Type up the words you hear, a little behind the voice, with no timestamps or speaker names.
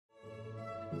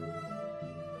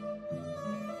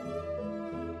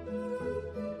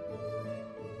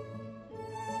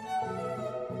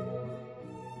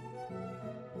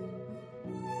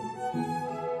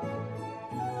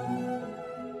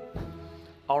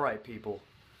Alright people,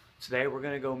 today we're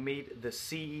going to go meet the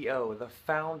CEO, the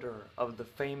founder of the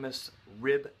famous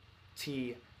Rib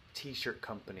Tee t-shirt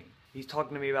company. He's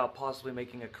talking to me about possibly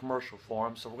making a commercial for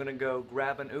him, so we're going to go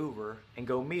grab an Uber and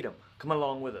go meet him. Come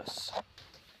along with us.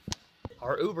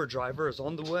 Our Uber driver is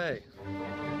on the way.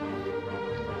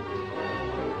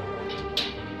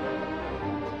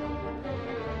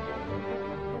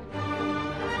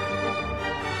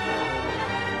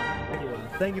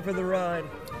 Thank you for the ride.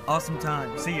 Awesome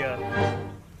time. See ya.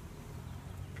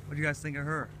 What do you guys think of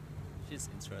her? She's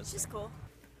interesting. She's cool.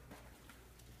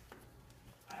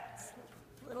 It's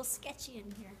a little sketchy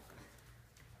in here.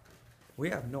 We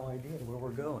have no idea where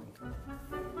we're going.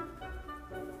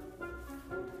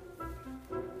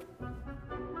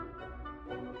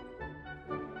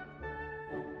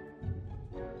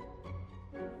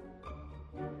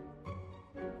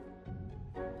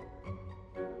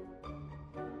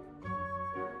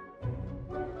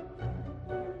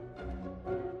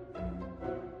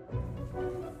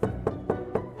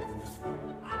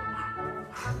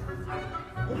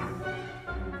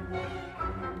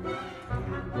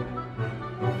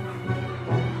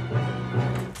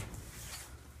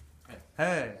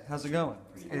 Hey, how's it going?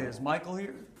 Is Michael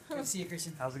here? Good to see you,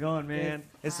 Christian. How's it going, man? Good.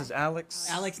 This is Alex.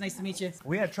 Alex, nice to meet you.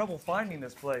 We had trouble finding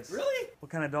this place. Really?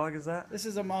 What kind of dog is that? This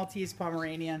is a Maltese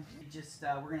Pomeranian.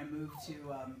 We're gonna move to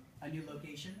a new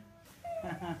location.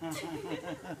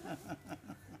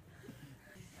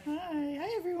 Hi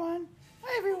everyone.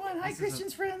 Hi everyone. Hi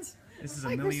Christian's friends. This is a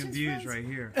Hi, million Christian's views friends. right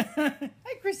here.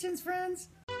 Hi Christian's friends.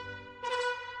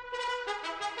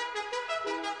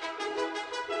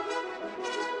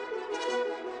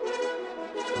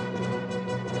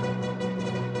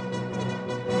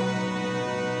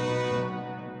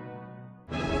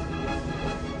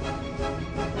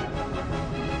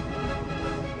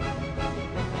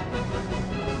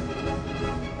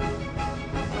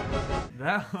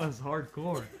 That was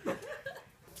hardcore.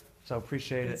 So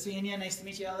appreciate Good it. seeing you. Nice to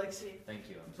meet you, Alex. Thank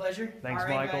you. Pleasure. Thanks, All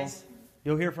right, Michael. guys.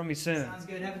 You'll hear from me soon. Sounds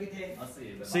good. Have a good day. I'll see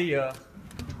you. See ya.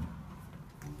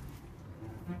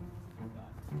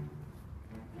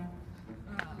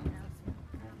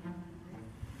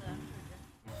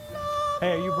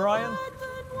 Hey, are you Brian?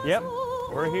 Yep,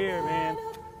 we're here, man.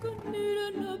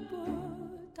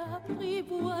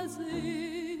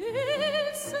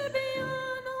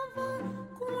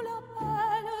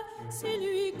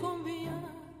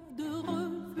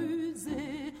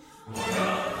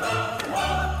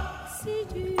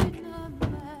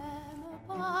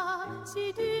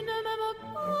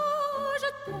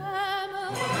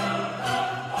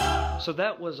 So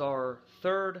that was our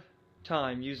third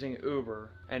time using Uber,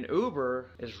 and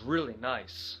Uber is really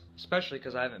nice, especially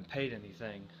because I haven't paid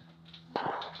anything.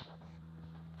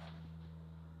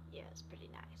 Yeah, it's pretty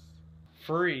nice.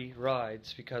 Free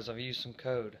rides because I've used some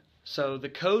code. So the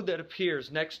code that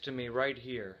appears next to me right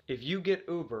here, if you get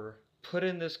Uber, put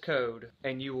in this code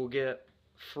and you will get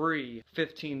free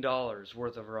 $15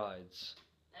 worth of rides.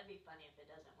 That'd be funny if it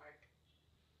doesn't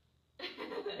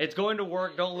work. It's going to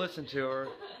work, don't listen to her.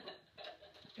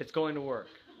 It's going to work.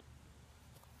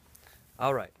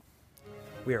 All right,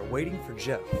 we are waiting for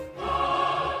Jeff.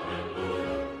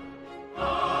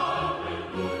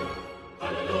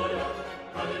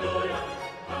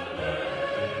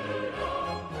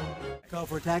 Call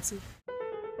for a taxi.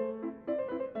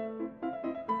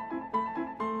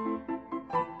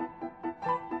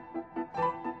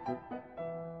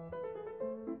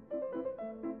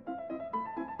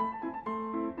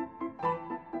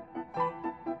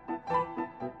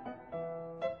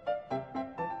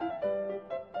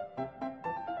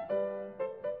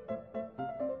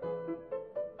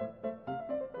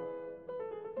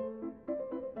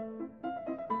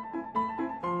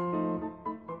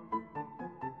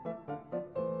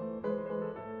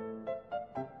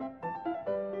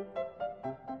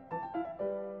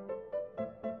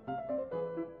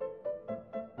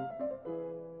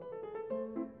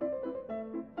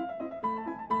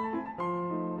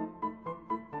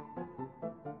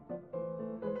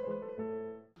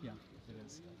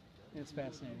 It's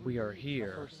fascinating. We are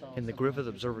here in the Griffith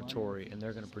Observatory, and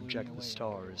they're going to project the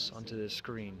stars onto this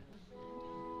screen.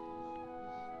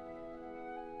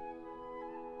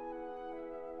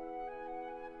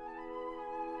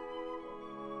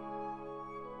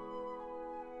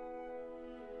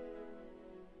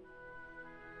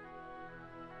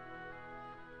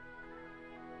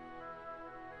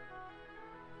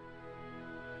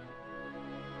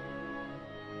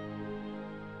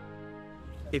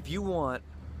 If you want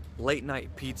late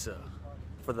night pizza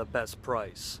for the best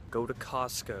price, go to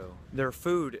Costco. Their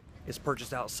food It's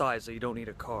purchased outside, so you don't need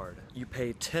a card. You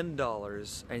pay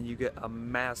 $10 and you get a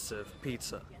massive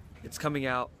pizza. It's coming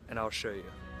out, and I'll show you.